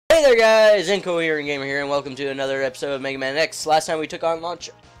Hey there guys, Incoherent Gamer here, and welcome to another episode of Megaman X. Last time we took on Launch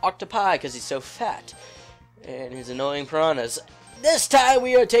Octopi because he's so fat, and his annoying piranhas. This time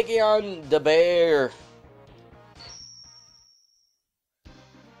we are taking on the bear.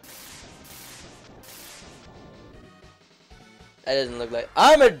 That doesn't look like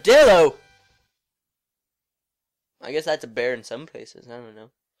Armadillo! I guess that's a bear in some places, I don't know.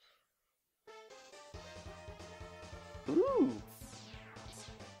 Ooh.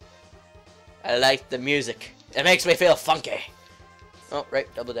 I like the music. It makes me feel funky. Oh, right,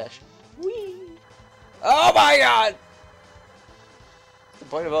 double dash. Whee! Oh my god! What's the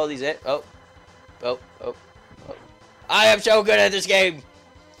point of all these? Oh. I am so good at this game!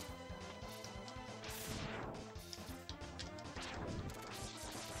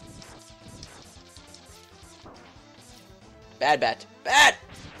 Bad bat. Bad!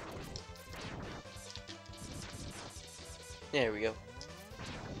 There we go.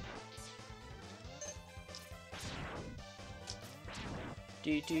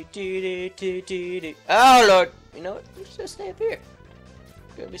 Oh lord! You know what? I'm just gonna stay up here.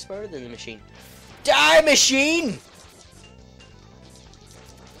 I'm gonna be smarter than the machine. Die, machine!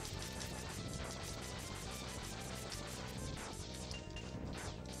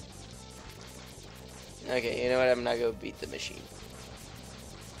 Okay, you know what? I'm not gonna beat the machine.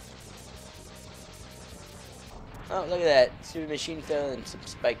 Oh, look at that. Stupid machine fell in some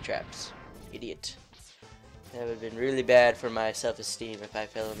spike traps. Idiot. That would have been really bad for my self-esteem if I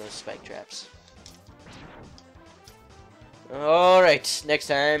fell in those spike traps. Alright, next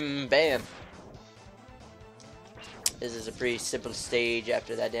time, bam. This is a pretty simple stage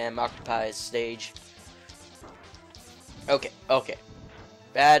after that damn octopi stage. Okay.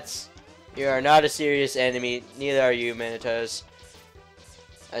 Bats, you are not a serious enemy, neither are you, Minotaurs.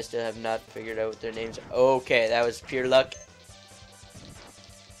 I still have not figured out what their names are. Okay, that was pure luck.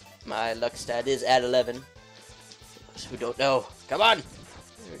 My luck stat is at 11. Who don't know. Come on!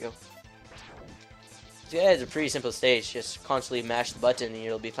 There we go. Yeah, it's a pretty simple stage. Just constantly mash the button and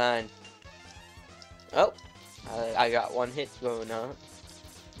you'll be fine. Oh! I got one hit going on.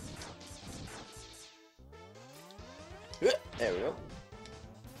 There we go.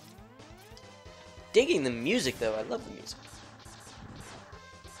 Digging the music though. I love the music.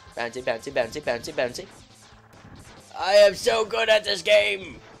 Bouncy, bouncy, bouncy, bouncy, bouncy. I am so good at this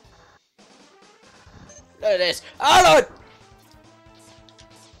game! Look at this. Oh lord!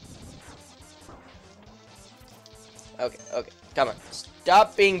 Okay. Come on.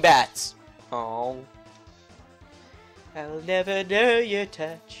 Stop being bats. Oh. I'll never know your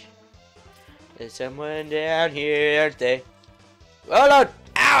touch. There's someone down here, aren't they? Oh lord!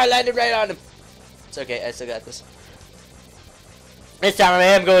 Ow! I landed right on him. It's okay. I still got this. This time I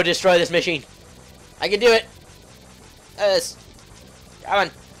am going to destroy this machine. I can do it. Yes. Come on.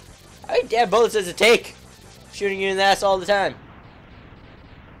 How many damn bullets does it take? Shooting you in the ass all the time.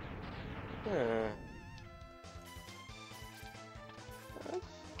 I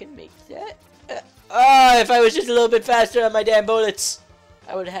can make that. If I was just a little bit faster on my damn bullets,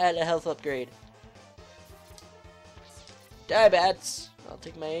 I would have had a health upgrade. Die, bats. I'll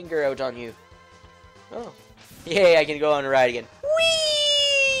take my anger out on you. Oh. Yay, I can go on a ride again.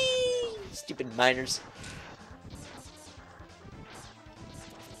 Whee! Stupid miners.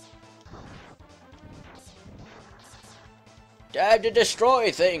 Time to destroy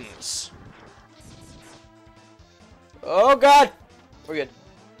things. Oh god! We're good.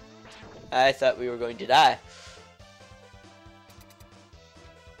 I thought we were going to die.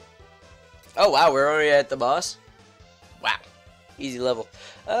 Oh wow, we're already at the boss? Wow. Easy level.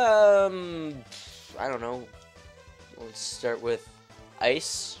 I don't know. Let's start with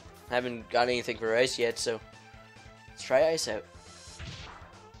ice. I haven't got anything for ice yet, so let's try ice out.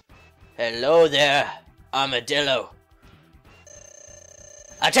 Hello there, Armadillo.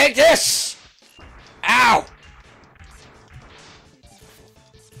 I take this! Ow!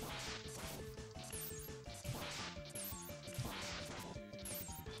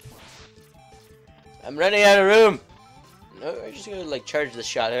 I'm running out of room. No, I'm just gonna like charge the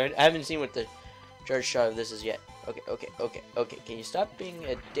shot. I haven't seen what the charge shot of this is yet. Okay. Can you stop being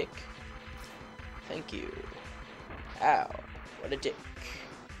a dick? Thank you. Ow. What a dick.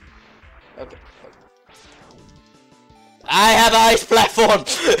 Okay. I have an ice platform!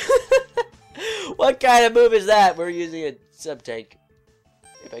 What kind of move is that? We're using a sub-tank.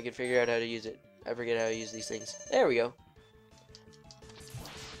 If I could figure out how to use it. I forget how to use these things. There we go.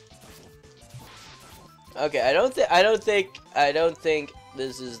 Okay, I don't think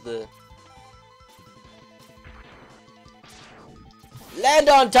this is the... Land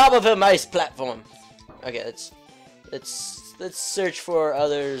on top of him, ice platform. Okay, let's let's search for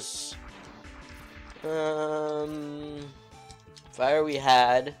others. Fire we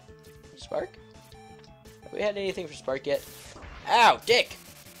had. Spark? Have we had anything for Spark yet? Ow, dick!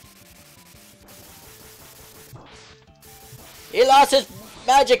 He lost his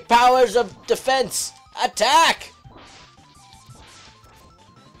magic powers of defense! Attack!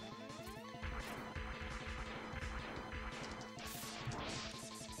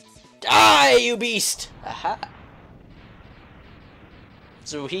 Die, you beast! Aha!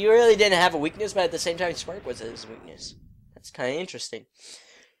 So he really didn't have a weakness, but at the same time, Spark was his weakness. That's kind of interesting.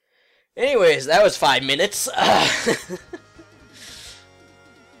 Anyways, that was 5 minutes.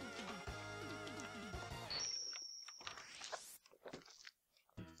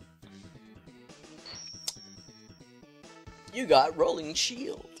 You got Rolling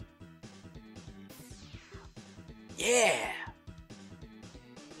Shield. Yeah!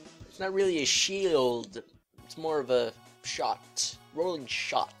 It's not really a shield. It's more of a shot. Rolling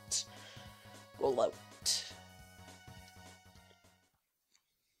shot. Roll out.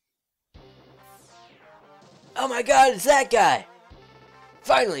 Oh my god, it's that guy!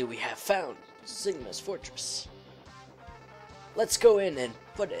 Finally, we have found Sigma's fortress. Let's go in and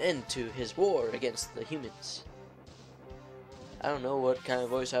put an end to his war against the humans. I don't know what kind of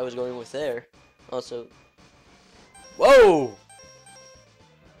voice I was going with there. Also... Whoa!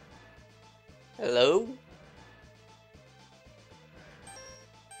 Hello?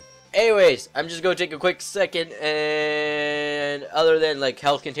 Anyways, I'm just gonna take a quick second and other than like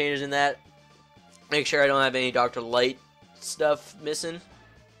health containers and that, make sure I don't have any Dr. Light stuff missing.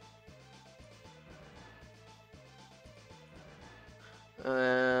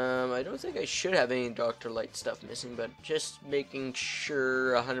 I don't think I should have any Dr. Light stuff missing, but just making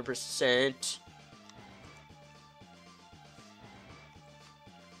sure 100%.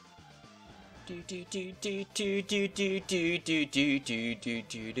 Do do do do do do do do do do do do do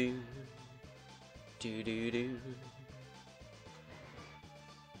do do do do.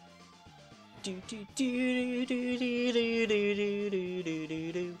 Do do do do do do do do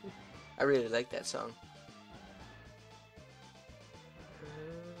do do. I really like that song.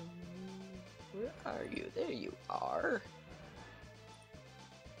 Where are you? There you are.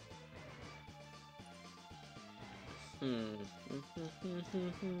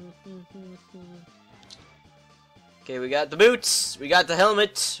 Okay, we got the boots, we got the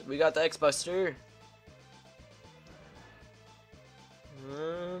helmet, we got the X-Buster.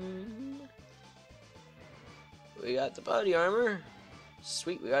 We got the body armor.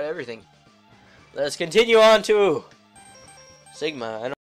 Sweet, we got everything. Let's continue on to Sigma.